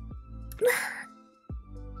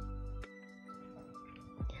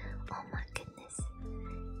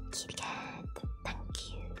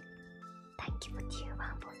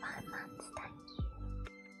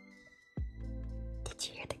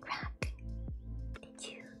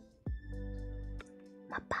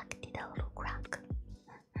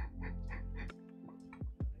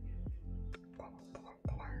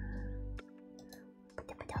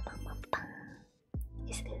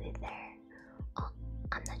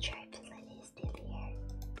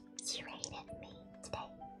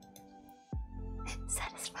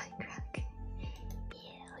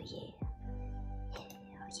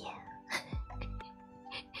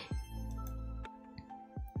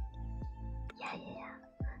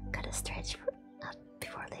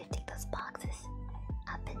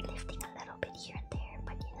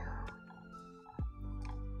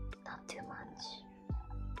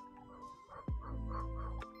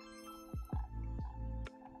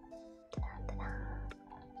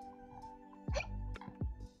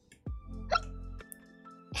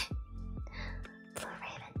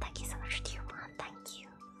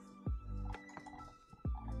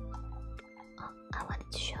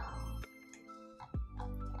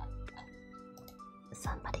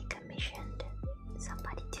 commissioned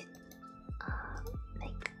somebody to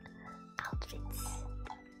make outfits,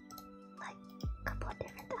 like a couple of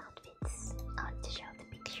different outfits, to show the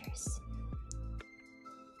pictures.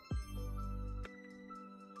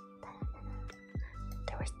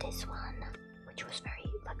 There was this one, which was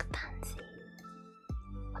very like fancy,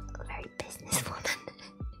 but very businesswoman.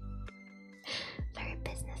 Very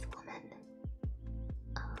businesswoman.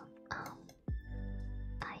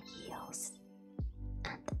 High heels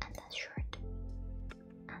and a shirt,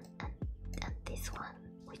 and this one,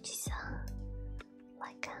 which is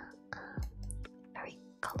like a very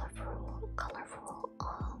colorful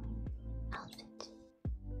outfit.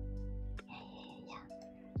 Yeah.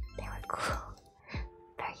 They were cool.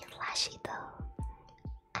 Very flashy though.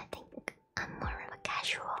 I think I'm more of a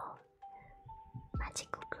casual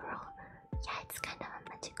magical girl. Yeah, it's kind of a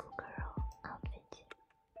magical girl outfit.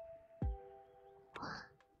 What?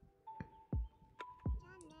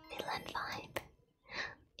 Villain vibe.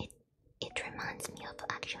 It reminds me of,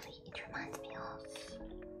 actually, it reminds me of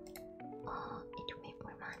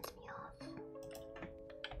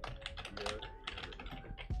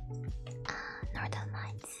Northern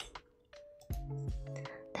Lights.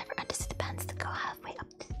 Never understood the pants that go halfway up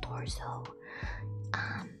to the torso.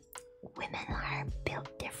 Women are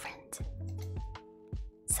built different,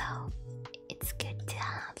 so it's good to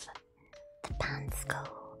have the pants go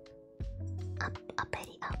up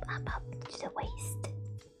to the waist.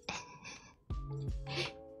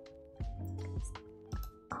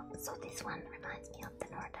 So this one reminds me of the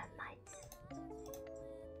Northern Lights.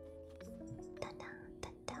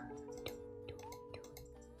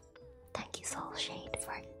 Thank you, Soul Shade,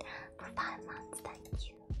 for 5 months. Thank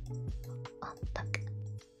you. Oh, look.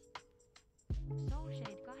 Soulshade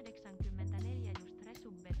 84 just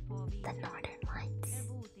resubbed for The Northern Lights.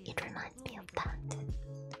 It reminds me of that.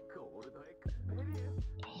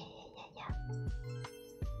 Yeah.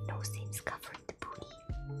 No seams covering the booty.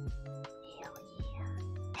 Hell yeah.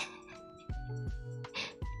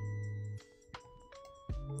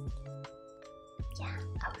 Yeah,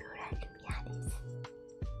 Aurora Lumialis.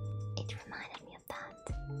 It reminded me of that.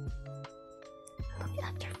 Lumi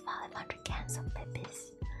after 500 cans of pepis.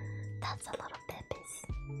 That's a lot of pepis.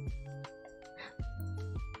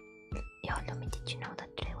 Yo, Lumi, did you know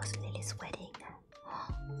that today was Lily's wedding?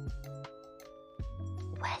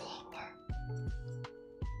 Wedding?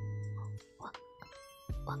 What?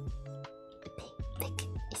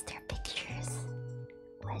 Is there pictures?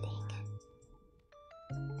 Wedding?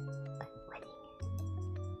 Wedding?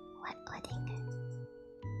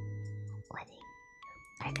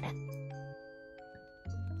 Are you gonna...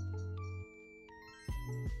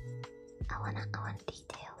 I want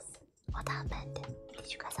details. What happened?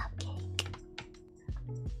 Did you guys have cake?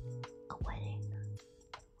 A wedding?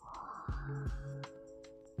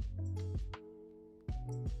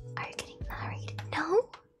 Are you getting married? No?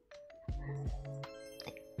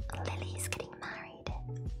 Lily is getting married.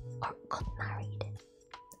 Or got married.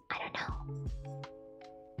 I don't know.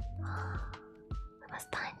 We must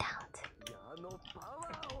find out.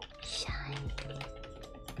 Shiny.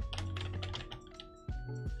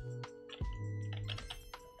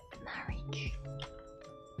 Marriage.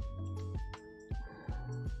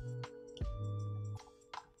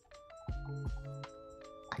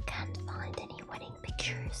 I can't find any wedding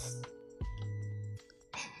pictures.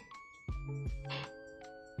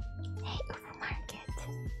 Hey, Ufu Market.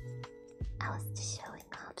 I was just showing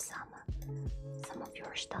off some of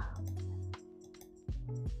your stuff.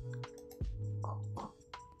 Oh.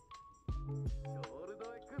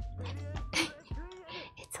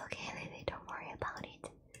 It's okay, Lily, don't worry about it.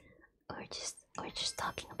 We're just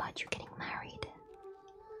talking about you getting married.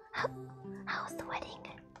 How's the wedding?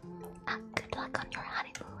 Good luck on your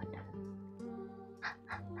honeymoon.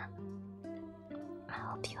 I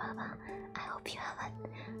hope you have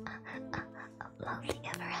a lovely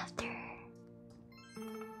ever after.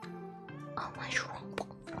 Oh, my shrimp.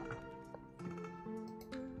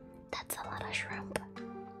 That's a lot of shrimp.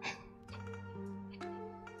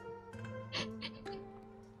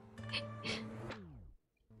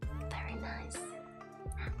 Very nice.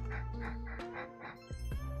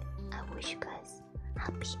 I wish you guys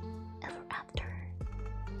happy ever after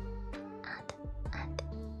and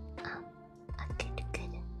a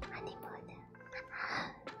good honeymoon.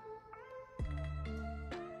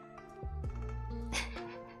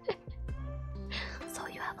 So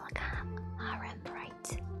you have like a harem, right?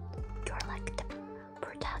 You're like the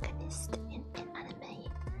protagonist in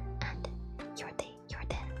anime, and you're the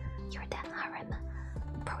harem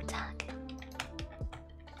protag.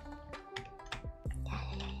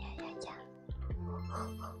 Yeah.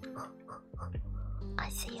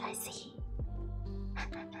 see.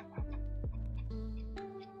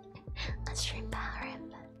 A shrimp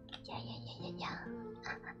harem. Yeah.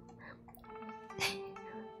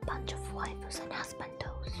 Bunch of waifus and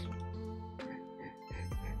husbandos.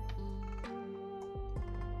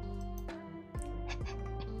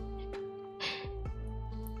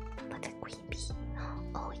 But a queen bee.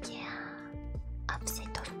 Oh yeah. I've seen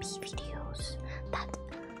those bee videos that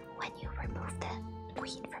when you remove the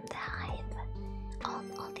queen from the hive,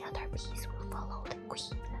 all the other bees will follow the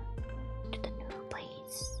queen to the new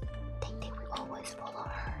place. They will always follow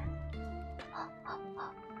her.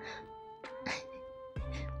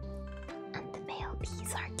 And the male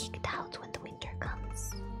bees are kicked out when the winter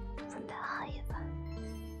comes from the hive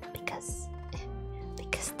because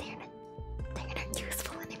they're not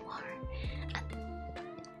useful anymore,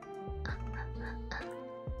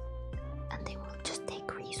 and they will just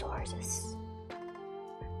take resources.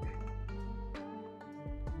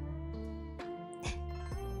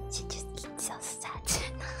 She just eats us sad.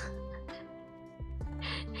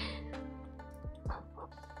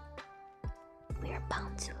 We are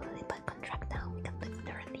bound to live by contract now. We can live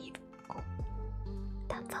there and leave. Oh,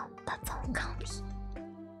 that's all comfy.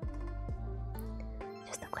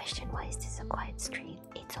 Just a question, why is this a quiet stream?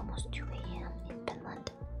 It's almost 2 AM in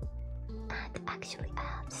Finland. And actually I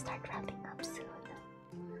have to start wrapping up soon.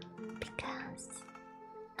 Because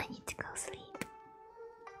I need to go sleep.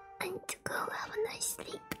 I need to go have a nice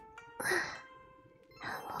sleep.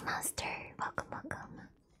 Hello master, welcome.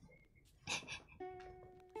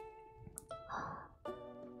 Oh,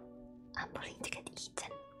 I'm willing to get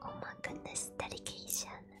eaten. Oh my goodness, dedication.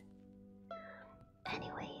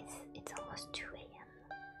 Anyways, it's almost 2 AM.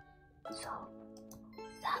 So,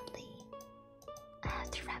 sadly, I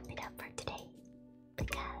have to wrap it up for today.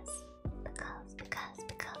 Because,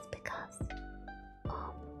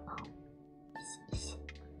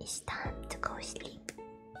 it's time to go sleep.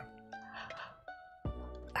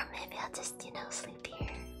 Or maybe I'll just, sleep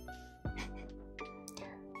here.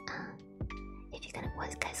 If you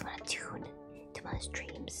guys wanna tune to my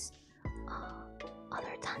streams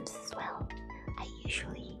other times as well, I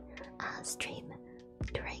usually stream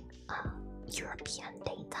during European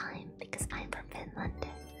daytime because I'm from Finland.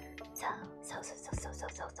 So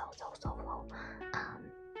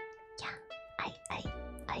yeah,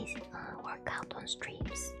 I work out on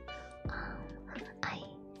streams. I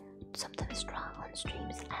sometimes draw on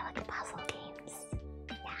streams. I like puzzle games.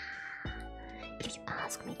 Yeah. If you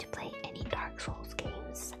ask me to play any Dark Souls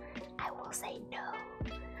games, I will say no.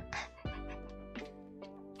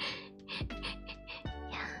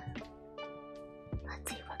 Yeah.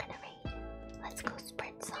 Let's see if we're gonna raid. Let's go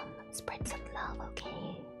spread some love,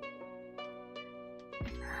 okay?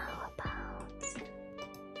 How about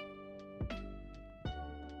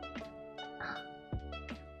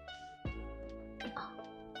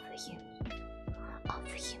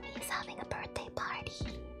Fuyumi is having a birthday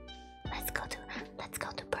party. Let's go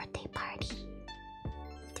to birthday party.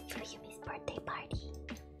 To Fuyumi's birthday party.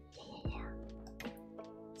 Yeah.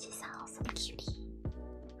 She's an awesome cutie.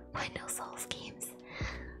 Why no Souls games?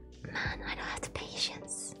 Man, I don't have the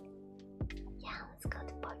patience. Yeah, let's go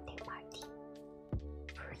to birthday party.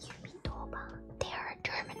 Fuyumi Toba. They are a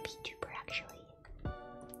German Vtuber actually.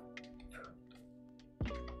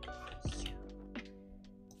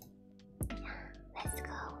 Let's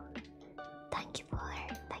go. Thank you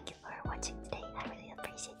for watching today. I really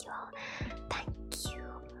appreciate you all. Thank you,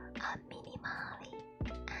 Mini Molly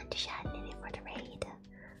and Shadney for the raid.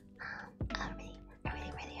 I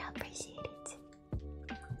really appreciate